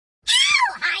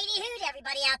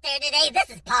everybody out there today.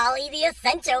 This is Polly, the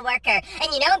essential worker.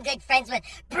 And you know I'm good friends with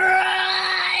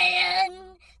Brian,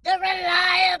 the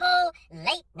reliable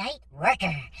late night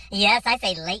worker. Yes, I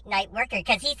say late night worker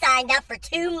because he signed up for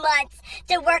 2 months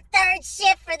to work third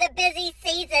shift for the busy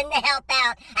season to help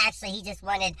out. Actually, he just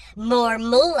wanted more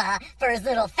moolah for his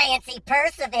little fancy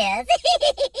purse of his.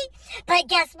 But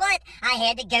guess what? I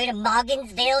had to go to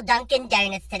Morgansville Dunkin'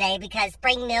 Donuts today because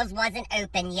Spring Mills wasn't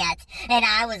open yet. And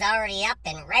I was already up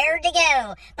and raring to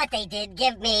go. But they did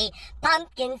give me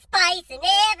pumpkin spice and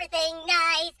everything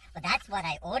nice. Well, that's what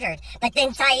I ordered. But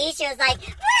then Taisha was like,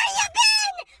 "Where you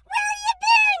been? Where you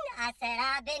been?" I said,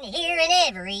 "I've been here and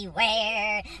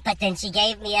everywhere." But then she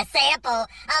gave me a sample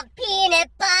of peanut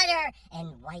butter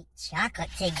and white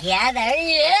chocolate together.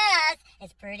 Yes,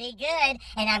 it's pretty good.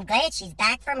 And I'm glad she's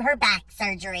back from her back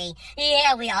surgery.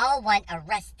 Yeah, we all want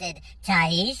arrested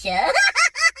Taisha.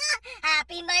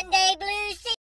 Happy Monday, Blue Sheep.